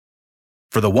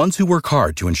For the ones who work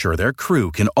hard to ensure their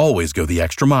crew can always go the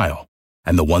extra mile,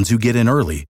 and the ones who get in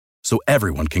early so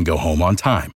everyone can go home on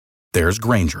time, there's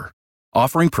Grainger,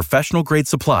 offering professional-grade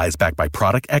supplies backed by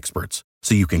product experts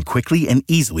so you can quickly and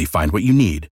easily find what you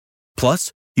need.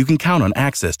 Plus, you can count on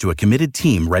access to a committed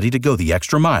team ready to go the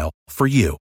extra mile for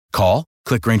you. Call,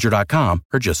 click Grainger.com,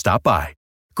 or just stop by.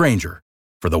 Grainger,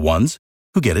 for the ones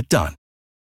who get it done.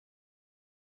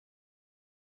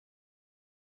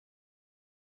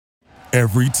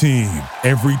 Every team,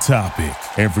 every topic,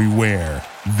 everywhere.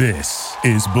 This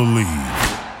is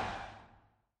Believe.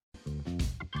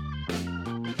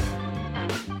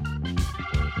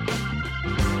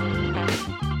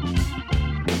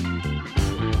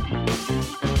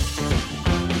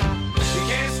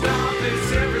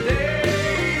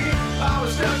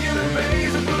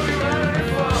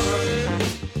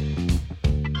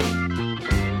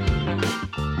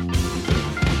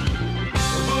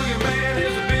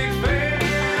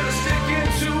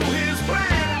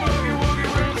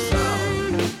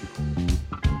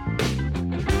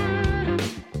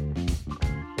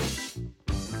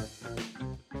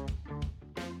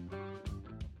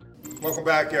 Welcome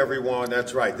back, everyone.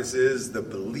 That's right. This is the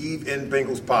Believe in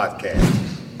Bengals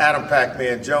podcast. Adam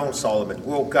Pac-Man Jones, Solomon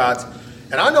Wilcots.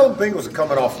 And I know the Bengals are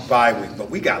coming off a bye week, but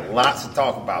we got lots to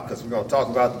talk about because we're going to talk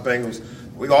about the Bengals.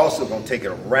 We're also going to take it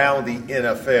around the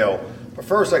NFL. But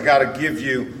first, I got to give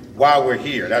you why we're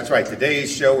here. That's right.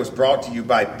 Today's show is brought to you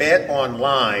by Bet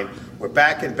Online. We're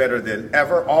back and better than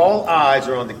ever. All eyes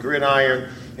are on the gridiron.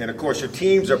 And, of course, your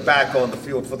teams are back on the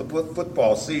field for the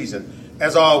football season.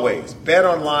 As always,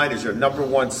 BetOnline is your number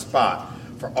one spot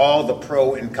for all the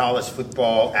pro and college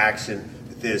football action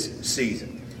this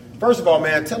season. First of all,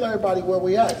 man, tell everybody where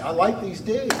we at. I like these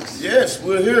days. Yes,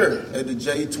 we're here at the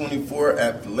J24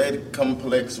 Athletic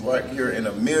Complex right here in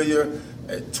Amelia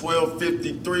at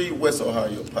 1253 West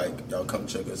Ohio Pike. Y'all come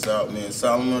check us out. Me and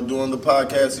Solomon are doing the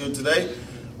podcast here today.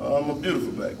 A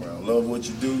beautiful background. Love what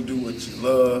you do what you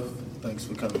love. Thanks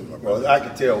for coming, my brother. Well, I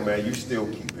can tell, man, you still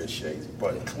keep in shape.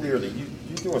 But clearly,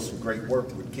 you're doing some great work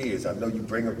with kids. I know you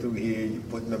bring them through here. You're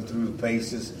putting them through the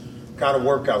paces. What kind of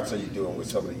workouts are you doing with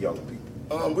some of the young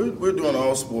people? We're doing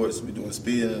all sports. We're doing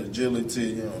speed and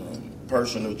agility,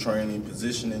 personal training,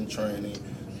 positioning training,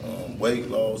 weight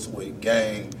loss, weight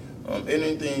gain.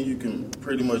 Anything you can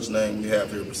pretty much name we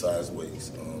have here besides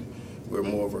weights. We're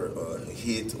more of a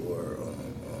HIIT or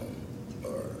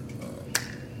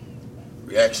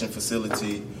reaction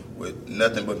facility with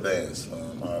nothing but bands.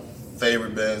 Our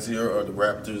favorite bands here are the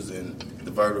Raptors and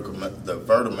the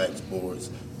Vertimax boards,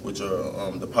 which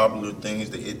are the popular things,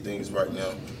 the it things right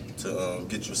now to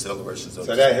get your accelerations up.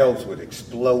 So that helps with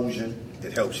explosion.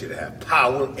 It helps you to have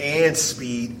power and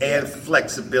speed and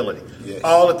flexibility. Yes.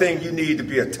 All the things you need to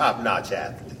be a top-notch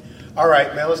athlete. All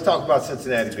right, man, let's talk about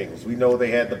Cincinnati Bengals. We know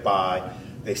they had the bye.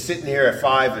 They're sitting here at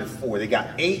 5-4. They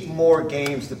got 8 more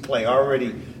games to play,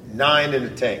 already 9 in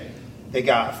the tank. They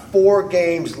got 4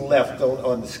 games left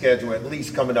on the schedule, at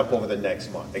least coming up over the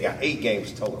next month. They got 8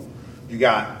 games total. You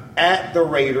got at the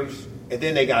Raiders, and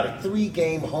then they got a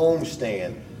 3-game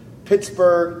homestand.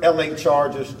 Pittsburgh, LA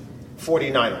Chargers,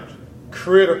 49ers.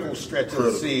 Critical stretch of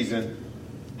the season.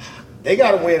 They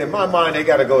got to win. In my mind, they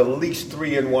got to go at least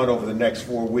 3-1 over the next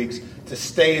 4 weeks to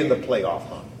stay in the playoff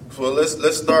hunt. Well,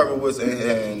 let's start with what's in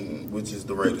hand, which is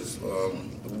the Raiders.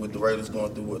 With the Raiders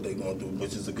going through what they're going through,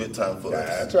 which is a good time for us.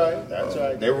 That's right. That's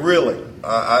right. They're really.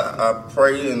 I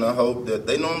pray and I hope that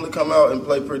they normally come out and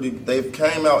play pretty. They've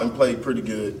came out and played pretty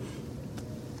good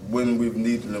when we've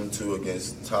needed them to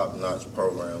against top-notch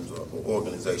programs or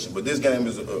organizations. But this game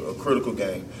is a critical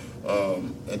game,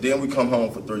 and then we come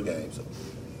home for 3 games.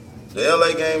 The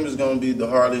LA game is going to be the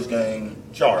hardest game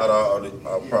out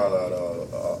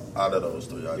of those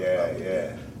 3.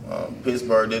 Yeah.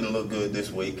 Pittsburgh didn't look good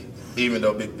this week, even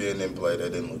though Big Ben didn't play.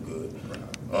 That didn't look good.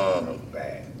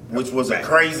 Bad. Which was a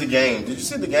crazy game. Did you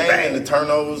see the game and the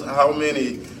turnovers? How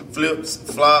many flips,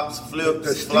 flops? The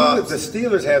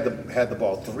Steelers had the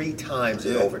ball 3 times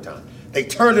in overtime. They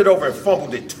turned it over and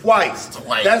fumbled it twice.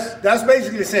 That's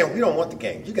basically saying, we don't want the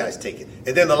game. You guys take it.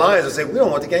 And then the Lions will say, we don't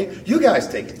want the game. You guys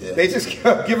take it. Yeah. They just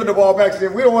kept giving the ball back,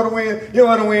 saying, we don't want to win. You don't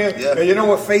want to win. Yeah. And you know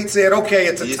what fate said? Okay,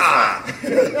 it's a tie.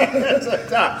 It's a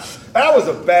tie. That was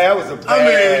a bad.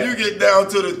 I mean, you get down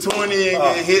to the 20 and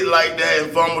get hit like that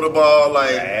and fumble the ball,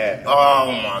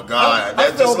 oh my God.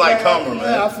 That's just like Hummer, man.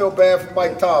 Yeah, I feel bad for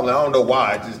Mike Tomlin. I don't know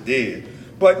why. I just did.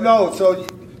 But no, so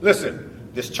listen.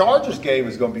 This Chargers game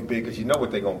is going to be big because you know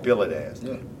what they're going to bill it as.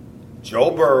 Yeah.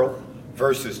 Joe Burrow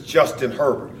versus Justin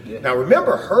Herbert. Yeah. Now,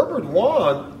 remember, Herbert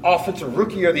won Offensive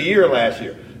Rookie of the Year last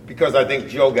year because I think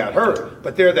Joe got hurt.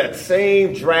 But they're that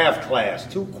same draft class,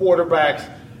 2 quarterbacks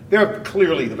they're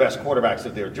clearly the best quarterbacks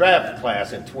of their draft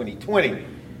class in 2020.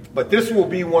 But this will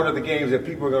be one of the games that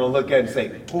people are going to look at and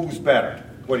say, who's better?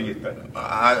 What do you think?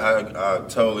 I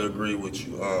totally agree with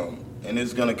you. And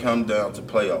it's going to come down to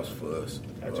playoffs for us.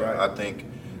 That's right. I think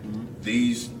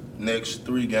these next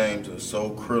 3 games are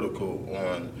so critical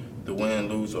on the win,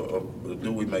 lose, or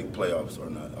do we make playoffs or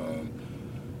not.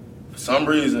 For some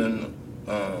reason,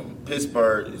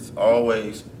 Pittsburgh is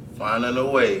always finding a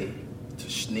way to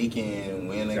sneak in,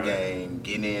 win a game,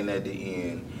 get in at the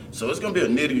end. So it's going to be a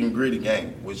nitty and gritty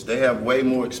game, which they have way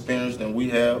more experience than we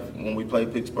have when we play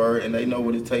Pittsburgh, and they know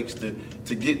what it takes to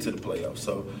get to the playoffs.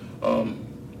 So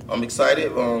I'm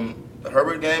excited. The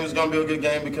Herbert game is going to be a good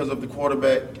game because of the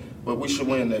quarterback, but we should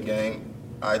win that game,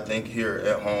 I think, here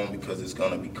at home because it's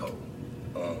going to be cold.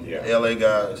 The LA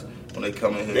guys, when they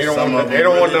come in here, they don't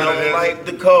want none of this. Like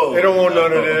the cold. They don't want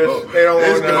none of this. They don't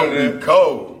want none of this. It's going to be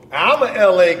cold. I'm an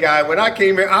LA guy. When I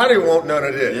came here, I didn't want none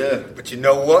of this. Yeah. But you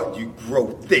know what? You grow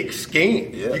thick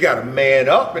skin. Yeah. You got to man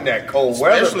up in that cold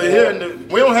weather. Especially here.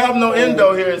 We don't have no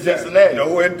indoor here in Cincinnati.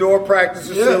 No indoor practice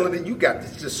facility. Yeah. You got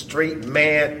to just straight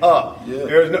man up. Yeah.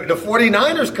 The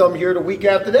 49ers come here the week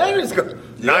after that.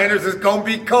 Niners is going to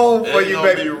be cold for you,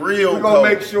 baby. We're going to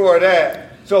make sure of that.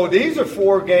 So these are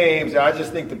 4 games. I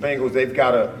just think the Bengals, they've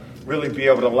got to really be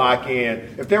able to lock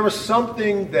in. If there was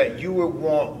something that you would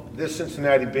want this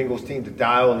Cincinnati Bengals team to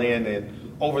dial in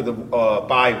and over the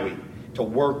bye week to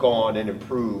work on and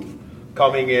improve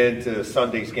coming into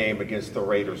Sunday's game against the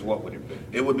Raiders, what would it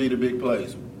be? It would be the big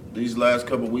plays. These last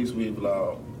couple of weeks we've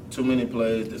allowed too many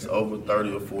plays that's over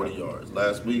 30 or 40 yards.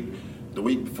 Last week, the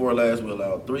week before last, we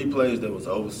allowed 3 plays that was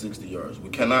over 60 yards. We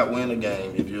cannot win a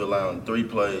game if you're allowing 3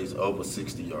 plays over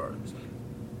 60 yards.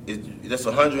 That's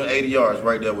 180 yards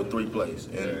right there with 3 plays.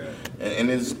 And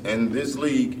in this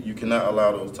league, you cannot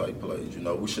allow those type plays. You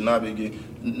know, we should not be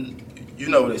getting, you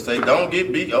know what they say, don't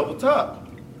get beat over top.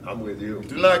 I'm with you.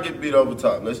 Do not get beat over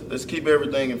top. Let's keep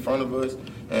everything in front of us.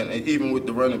 And even with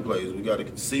the running plays, we got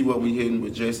to see what we hitting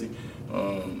with Jesse.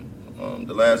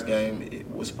 The last game, it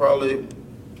was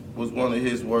one of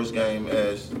his worst games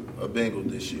as a Bengal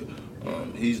this year.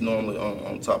 He's normally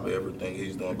on top of everything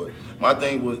he's doing. But my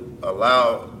thing would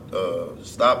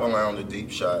stop allowing the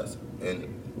deep shots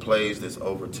and plays that's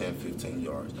over 10, 15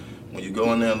 yards. When you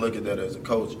go in there and look at that as a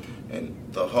coach, and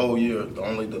the whole year,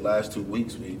 only the last 2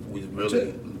 weeks, we've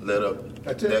really let up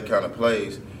that kind of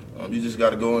plays. You just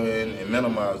got to go in and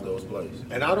minimize those plays.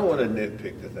 And I don't want to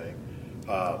nitpick the thing.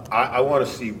 I want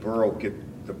to see Burrow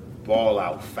get the ball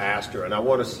out faster, and I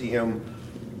want to see him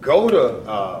go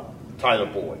to Tyler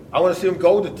Boyd. I want to see him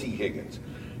go to T. Higgins.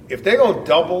 If they're going to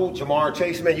double Jamar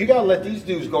Chase, man, you got to let these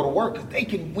dudes go to work because they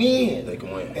can win. They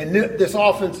can win. And this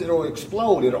offense, it'll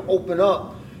explode. It'll open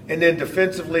up. And then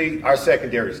defensively, our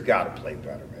secondary's got to play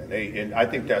better, man. And I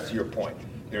think that's your point.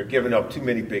 They're giving up too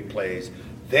many big plays.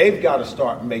 They've got to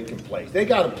start making plays. They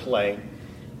got to play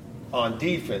on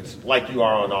defense like you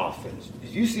are on offense.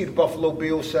 You see the Buffalo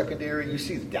Bills secondary. You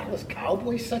see the Dallas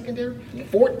Cowboys secondary.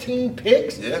 14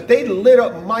 picks. Yeah. They lit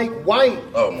up Mike White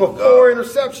for 4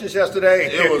 interceptions yesterday.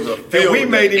 It was a field. And we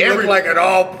made him look like an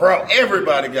all-pro.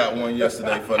 Everybody got one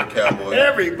yesterday for the Cowboys.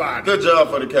 Everybody. Good job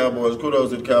for the Cowboys. Kudos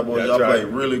to the Cowboys. That's y'all right.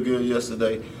 played really good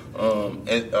yesterday.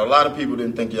 And a lot of people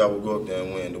didn't think y'all would go up there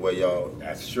and win the way y'all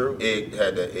That's true.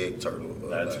 had that egg turtle.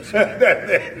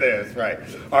 That's right.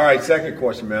 All right, second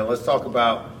question, man. Let's talk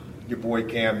about your boy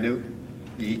Cam Newton.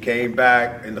 He came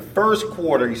back in the first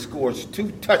quarter. He scores 2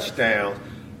 touchdowns,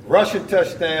 rushing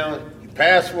touchdown,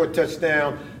 pass for a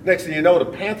touchdown. Next thing you know, the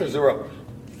Panthers are up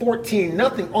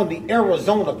 14-0 on the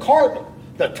Arizona Cardinals,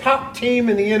 the top team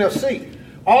in the NFC.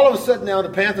 All of a sudden now the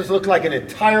Panthers look like an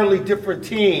entirely different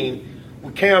team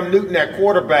with Cam Newton at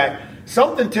quarterback.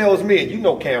 Something tells me, and you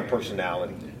know Cam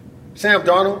personality, Sam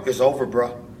Darnold, it's over,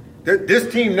 bro.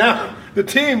 This team now, the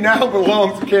team now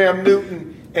belongs to Cam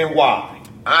Newton, and why?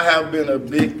 I have been a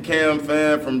big Cam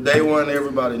fan from day one.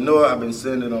 Everybody know it. I've been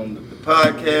saying it on the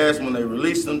podcast when they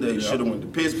released him. They should have went to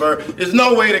Pittsburgh. There's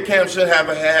no way that Cam should have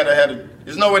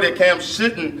There's no way that Cam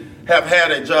shouldn't have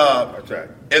had a job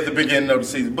at the beginning of the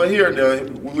season. But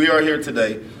we are here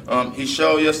today. He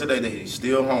showed yesterday that he's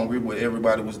still hungry, where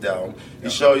everybody was down. He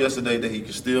showed yesterday that he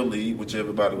can still lead, which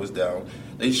everybody was down.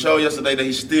 He showed yesterday that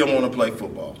he still want to play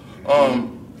football.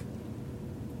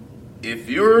 If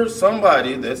you're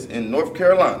somebody that's in North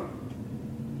Carolina,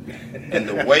 and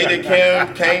the way that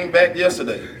Cam came back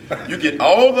yesterday, you get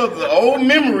all of the old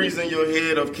memories in your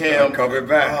head of Cam coming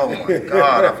back. Oh my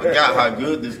God, I forgot how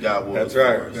good this guy was. That's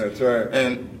right. That's right.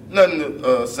 And nothing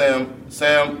to Sam,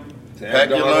 pack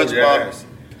your lunchbox.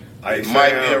 It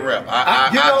might be a wrap.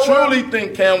 I truly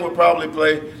think Cam would probably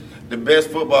play. the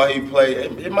best football he played.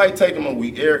 It might take him a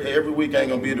week. Every week ain't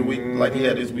gonna be the week like he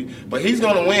had this week, but he's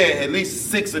gonna win at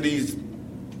least 6 of these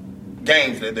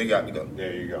games that they got to go.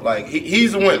 There you go. Like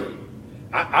he's a winner.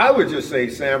 I would just say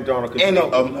Sam Darnold. And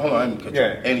hold on,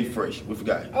 and he's fresh. We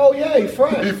forgot. Oh yeah, he's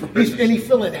fresh. He's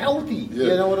feeling healthy. Yeah.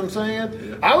 You know what I'm saying?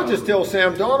 Yeah. I would just tell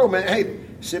Sam Darnold, man, hey,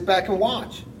 sit back and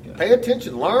watch. Yeah. Pay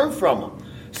attention. Learn from him.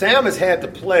 Sam has had to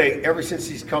play ever since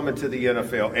he's come into the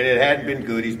NFL, and it hadn't been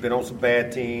good. He's been on some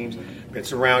bad teams, been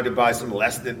surrounded by some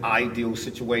less than ideal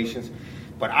situations.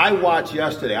 But I watched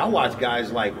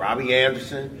guys like Robbie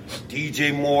Anderson,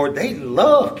 DJ Moore. They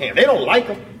love Cam. They don't like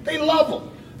him. They love him.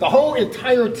 The whole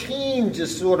entire team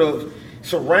just sort of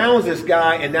surrounds this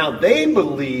guy, and now they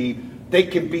believe they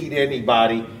can beat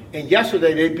anybody. And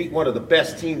yesterday they beat one of the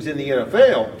best teams in the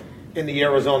NFL in the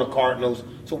Arizona Cardinals.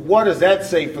 So what does that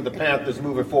say for the Panthers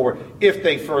moving forward if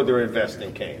they further invest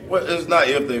in Cam? Well, it's not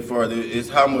if they further, it's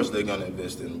how much they're going to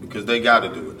invest in him because they got to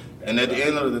do it. And at the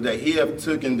end of the day, he have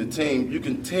taken the team. You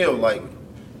can tell, like,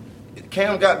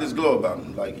 Cam got this glow about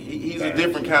him. Like, he's a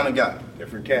different kind of guy.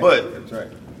 Different cat. But that's right.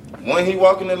 When he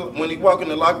walk in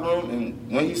the locker room and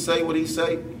when he say what he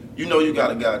say, you know you got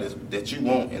a guy that you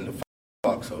want in the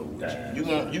foxhole.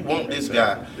 You want this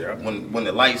guy when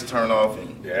the lights turn off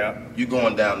and you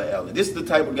going down the alley. This is the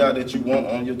type of guy that you want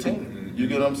on your team. You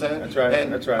get what I'm saying? That's right.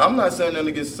 And that's right. I'm not saying that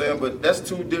against Sam, but that's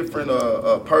two different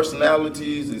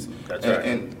personalities. That's right.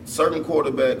 And certain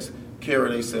quarterbacks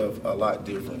carry themselves a lot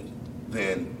different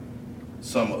than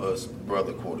some of us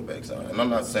brother quarterbacks are. And I'm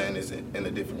not saying this in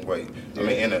a different way. I mean,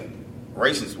 in a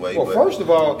racist way. Well, but first of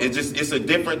all, it's a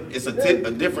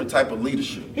different type of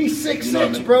leadership. He's 6'6", you know what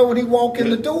I mean? bro, when he walk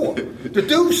in the door. The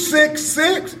dude's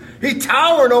 6'6". He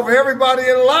towering over everybody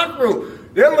in the locker room.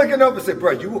 They're looking up and say,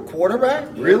 bro, you a quarterback?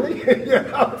 Really? You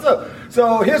know?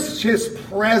 So his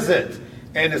presence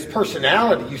and his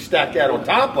personality, you stack that on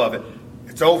top of it,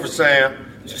 it's over, Sam.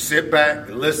 Just sit back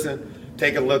and listen,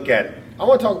 take a look at it. I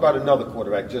want to talk about another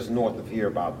quarterback just north of here,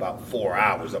 about 4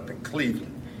 hours up in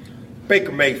Cleveland.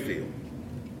 Baker Mayfield.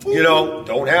 You know,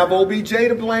 don't have OBJ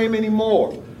to blame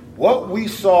anymore. What we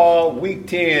saw week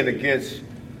 10 against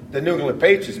the New England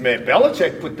Patriots, man,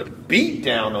 Belichick put the beat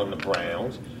down on the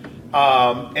Browns.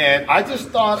 And I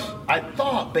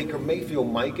thought Baker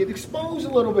Mayfield might get exposed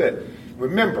a little bit.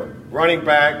 Remember, running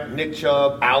back Nick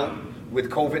Chubb out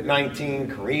with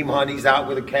COVID-19. Kareem Hunt's out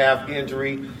with a calf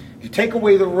injury. You take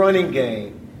away the running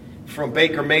game from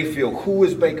Baker Mayfield. Who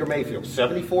is Baker Mayfield?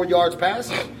 74 yards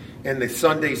passing in the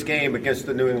Sunday's game against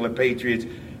the New England Patriots.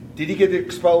 Did he get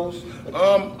exposed?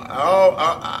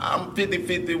 I'm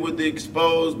 50-50 with the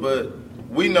exposed, but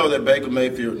we know that Baker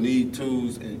Mayfield needs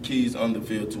tools and keys on the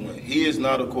field to win. He is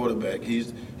not a quarterback.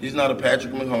 He's not a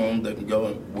Patrick Mahomes that can go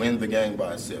and win the game by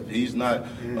himself. He's not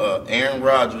Aaron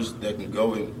Rodgers that can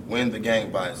go and win the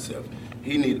game by himself.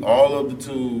 He needs all of the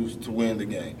tools to win the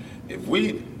game.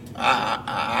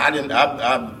 I've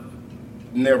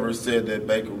never said that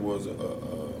Baker was a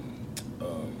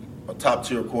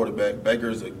top-tier quarterback.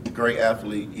 Baker's a great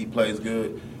athlete. He plays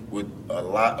good with a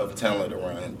lot of talent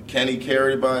around him. Can he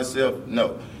carry it by himself?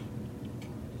 No.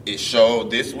 It showed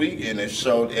this week, and it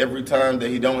showed every time that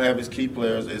he don't have his key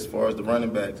players as far as the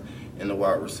running backs and the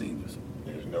wide receivers.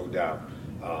 There's no doubt.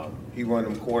 He one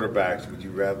of them quarterbacks. Would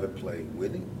you rather play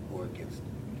with him or against him?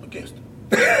 Against him.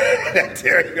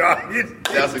 There you are.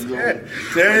 That's a good one.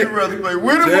 Tell you rather play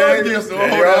with him or against him.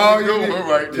 That's a good one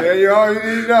right there. Tell you all you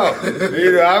need to know.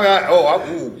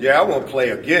 I want to play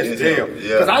against him.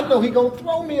 Because I know he's going to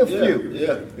throw me a few.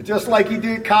 Yeah. Just like he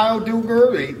did Kyle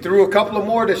Duggar. He threw a couple of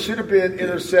more that should have been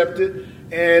intercepted.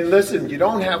 And listen, you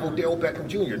don't have Odell Beckham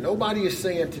Jr. Nobody is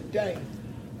saying today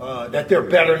that they're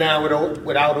better now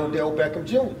without Odell Beckham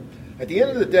Jr. At the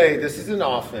end of the day, this is an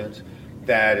offense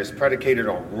that is predicated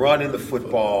on running the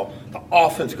football. The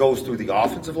offense goes through the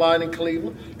offensive line in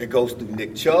Cleveland. It goes through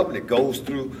Nick Chubb, and it goes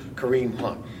through Kareem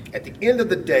Hunt. At the end of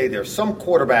the day, there are some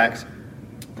quarterbacks,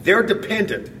 they're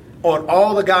dependent on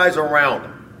all the guys around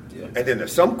them. Yeah. And then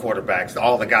there's some quarterbacks,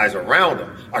 all the guys around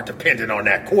them are dependent on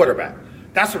that quarterback.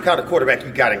 That's what kind of quarterback you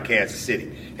got in Kansas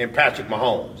City, and Patrick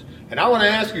Mahomes. And I want to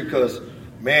ask you because,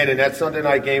 man, in that Sunday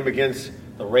night game against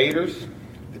the Raiders,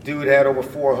 the dude had over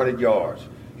 400 yards.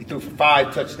 He threw for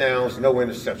 5 touchdowns, no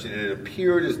interception. It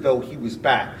appeared as though he was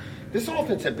back. This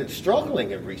offense had been struggling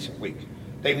in recent weeks.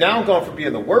 They've now gone from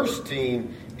being the worst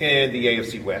team in the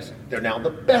AFC West. They're now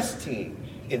the best team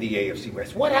in the AFC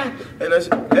West. What happened?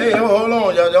 Hey, hold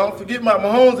on, y'all. Don't forget about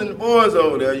Mahomes and the boys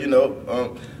over there, you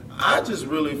know. I just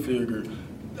really feel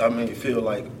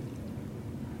like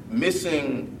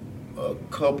missing a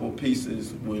couple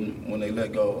pieces when they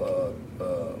let go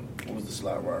what was the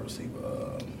slot wide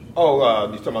receiver? Oh,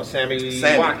 you're talking about Sammy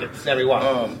Watkins. Sammy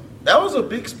Watkins. That was a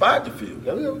big spot to fill.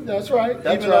 That's right.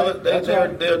 Even though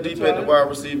they're deep at the wide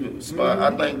receiver spot,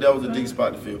 I think that was a deep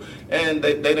spot to fill. And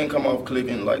they didn't come off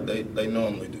clicking like they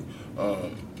normally do.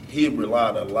 He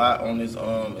relied a lot on his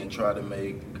arm and tried to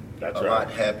make lot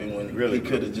happen when he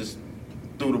could have just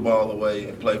threw the ball away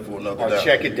and play for another down. Or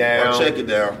check it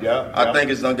down. Yeah. I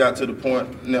think it's done got to the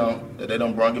point now that they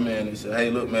done brought him in and said, hey,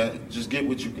 look, man, just get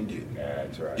what you can get.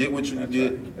 That's right. Get what you can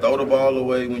get. Throw the ball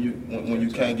away when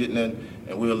you can't get nothing,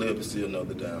 and we'll live to see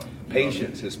another down.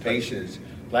 His patience.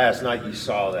 Last night you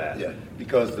saw that. Yeah.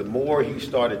 Because the more he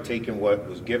started taking what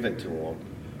was given to him,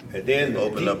 and then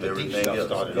the deep stuff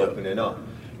started opening up.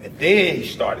 And then he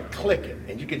started clicking.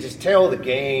 And you could just tell the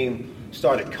game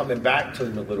started coming back to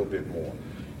him a little bit more.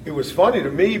 It was funny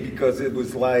to me because it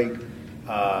was like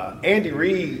Andy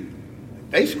Reid,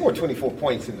 they scored 24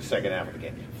 points in the second half of the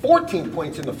game, 14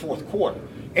 points in the fourth quarter.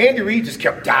 Andy Reid just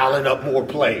kept dialing up more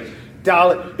plays.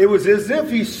 It was as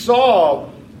if he saw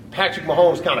Patrick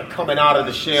Mahomes kind of coming out of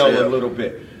the shell a little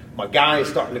bit. My guy is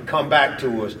starting to come back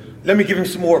to us. Let me give him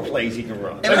some more plays he can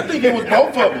run. And I think it was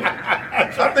both of them.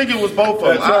 I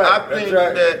think think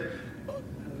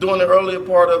that during the earlier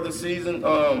part of the season,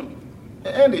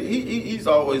 Andy, he's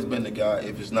always been the guy.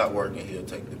 If it's not working, he'll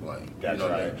take the blame. That's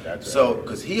right. So,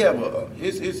 because he have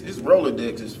his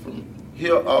Rolodex is from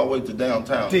here all the way to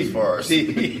downtown as far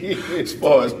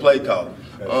as play calling.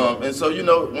 And so,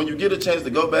 when you get a chance to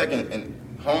go back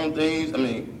and hone things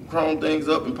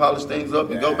up and polish things up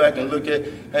and go back and look at,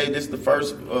 hey, this is the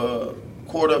first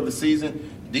quarter of the season.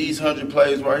 These 100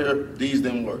 plays right here, these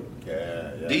didn't work.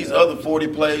 These other 40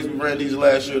 plays we ran these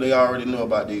last year, they already know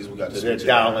about these. We got to switch they're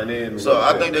dialing in. So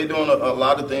I think they're doing a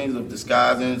lot of things of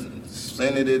disguising,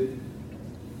 sending it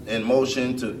in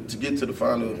motion to get to the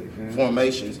final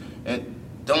formations. And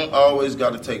don't always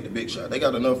got to take the big shot. They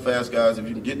got enough fast guys. If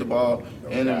you can get the ball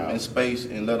in space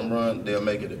and let them run, they'll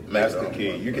make it. That's the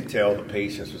key. You could tell the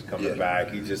patience was coming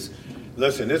back.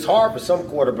 Listen, it's hard for some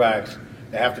quarterbacks.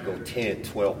 They have to go 10,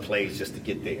 12 plays just to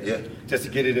get there, just to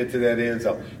get it into that end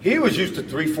zone. He was used to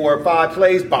 3, 4, 5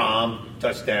 plays, bomb,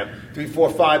 touchdown. 3, 4,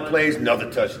 5 plays, another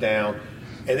touchdown.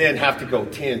 And then have to go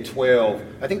 10, 12.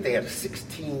 I think they had a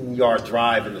 16-yard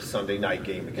drive in the Sunday night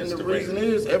game against the Ravens. And the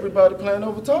reason is everybody playing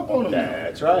over top on them.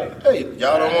 That's right. Hey,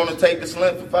 y'all don't want to take the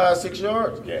slant for 5, 6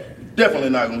 yards? Yeah. Definitely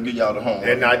not going to get y'all the home.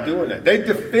 They're not doing that. They're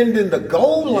defending the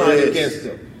goal line against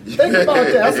them. Think about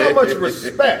that. That's how much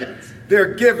respect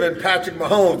they're giving Patrick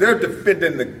Mahomes. They're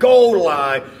defending the goal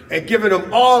line and giving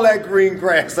him all that green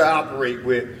grass to operate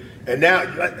with. And now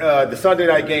the Sunday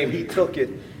night game, he took it,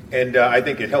 and I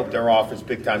think it helped their offense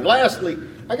big time. Lastly,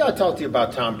 I got to talk to you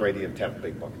about Tom Brady and Tampa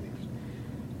Bay Buccaneers.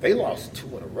 They lost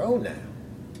 2 in a row now.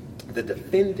 The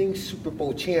defending Super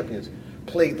Bowl champions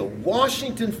played the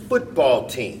Washington football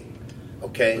team.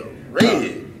 Okay?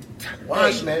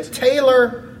 Washington.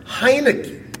 Taylor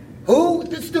Heineke. Who?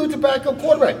 This dude's a backup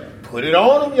quarterback. Put it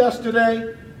on him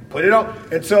yesterday. Put it on.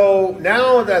 And so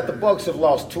now that the Bucs have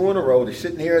lost 2 in a row, they're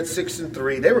sitting here at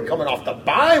 6-3. They were coming off the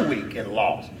bye week and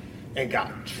lost and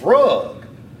got drugged.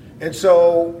 And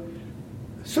so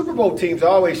Super Bowl teams, I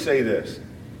always say this.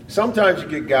 Sometimes you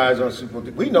get guys on Super Bowl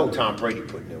teams. We know Tom Brady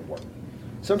putting in work.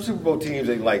 Some Super Bowl teams,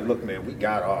 they like, look, man, we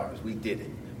got ours. We did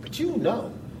it. But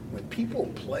when people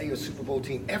play a Super Bowl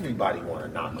team, everybody want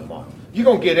to knock them off. You're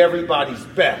going to get everybody's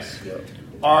best. Yep.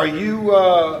 Are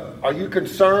you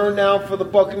concerned now for the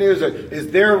Buccaneers?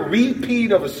 Is there a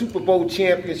repeat of a Super Bowl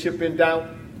championship in doubt?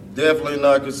 Definitely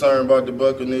not concerned about the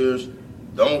Buccaneers.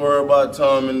 Don't worry about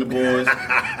Tom and the boys.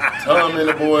 Tom and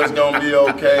the boys going to be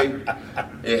okay.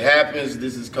 It happens.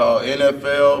 This is called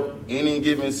NFL. Any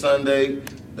given Sunday,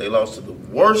 they lost to the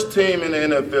worst team in the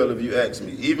NFL, if you ask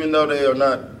me. Even though they are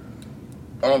not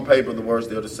on paper the worst,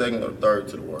 they're the second or third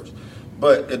to the worst.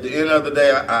 But at the end of the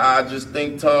day, I just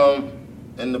think Tom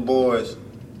and the boys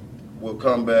will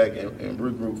come back and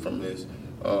regroup from this.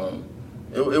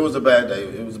 It was a bad day.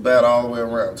 It was bad all the way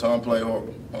around. Tom played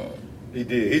horrible. He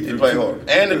did. He played horrible.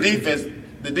 And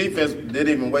the defense didn't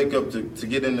even wake up to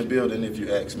get in the building, if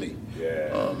you ask me.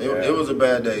 It was a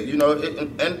bad day.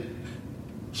 And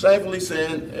shamefully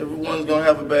saying everyone's gonna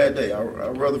have a bad day.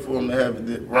 I'd rather for them to have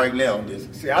it right now.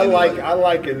 See, I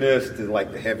liken this to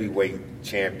like the heavyweight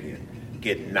champion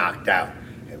getting knocked out,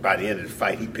 and by the end of the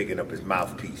fight, he picking up his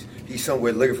mouthpiece. He's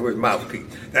somewhere looking for his mouthpiece.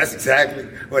 That's exactly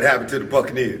what happened to the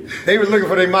Buccaneers. They were looking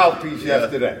for their mouthpiece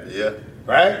yesterday. Yeah.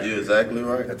 Right? You're exactly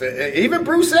right. Even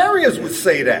Bruce Arians would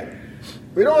say that.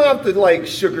 We don't have to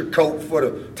sugarcoat for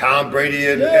the Tom Brady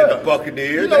and the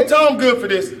Buccaneers. Tom good for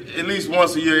this at least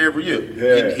once a year, every year.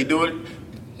 Yeah. He do it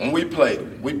when we played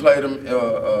him. We played him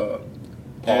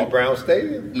Paul Brown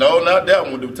Stadium? No, not that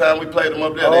one. The time we played them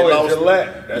up there, they lost.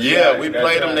 Gillette. That's yeah, right. we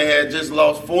played them. They had just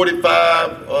lost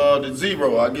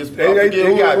 45-0. I guess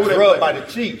they got drugged by the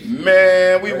Chiefs.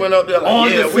 Man, we went up there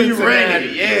like, we Cincinnati. ready.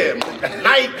 Yeah,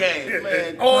 night game,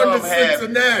 man. On to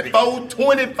Cincinnati.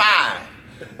 425.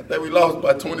 I think we lost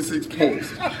by 26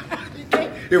 points.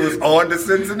 It was on to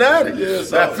Cincinnati. Yes,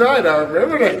 that's right. I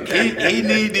remember that. He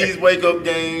need these wake up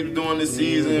games during the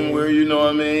season where, you know what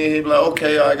I mean, he be like,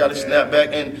 okay, I got to snap back,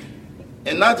 and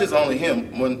not just only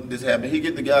him when this happened. He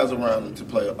get the guys around him to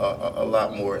play a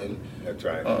lot more and that's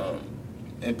right.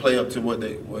 And play up to what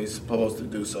he's supposed to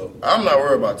do. So I'm not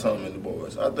worried about Tom and the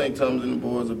boys. I think Tom and the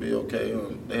boys will be okay.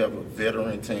 They have a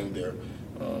veteran team there,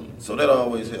 so that'll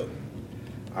always help.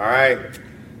 All right.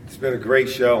 It's been a great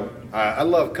show. I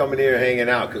love coming here and hanging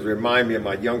out because it reminds me of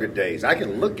my younger days. I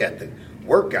can look at the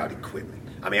workout equipment.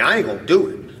 I mean, I ain't going to do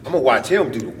it. I'm going to watch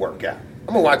him do the workout. I'm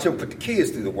going to watch him put the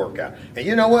kids through the workout. And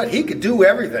you know what? He could do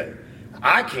everything.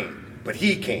 I can't, but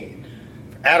he can.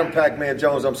 Adam Pac-Man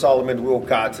Jones, I'm Solomon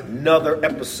Wilcox. Another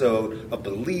episode of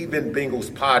Believe in Bengals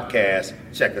podcast.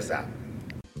 Check us out.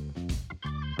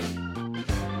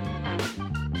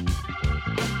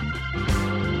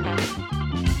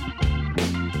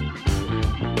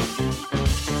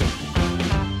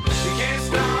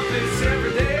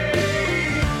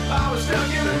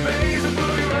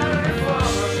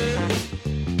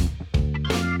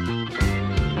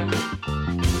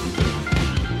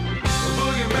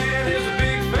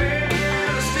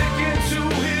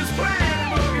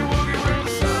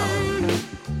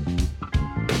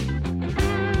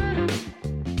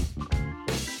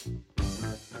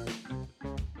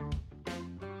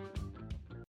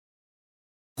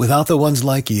 Without the ones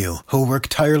like you, who work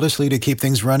tirelessly to keep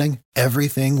things running,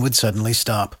 everything would suddenly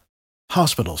stop.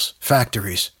 Hospitals,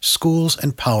 factories, schools,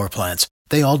 and power plants,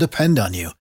 they all depend on you.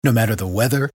 No matter the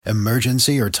weather,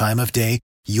 emergency, or time of day,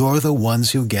 you're the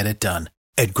ones who get it done.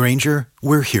 At Grainger,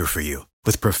 we're here for you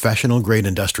with professional-grade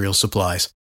industrial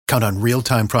supplies. Count on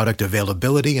real-time product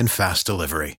availability and fast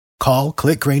delivery. Call,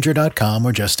 click Grainger.com,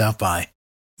 or just stop by.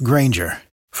 Grainger,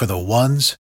 for the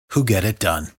ones who get it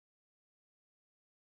done.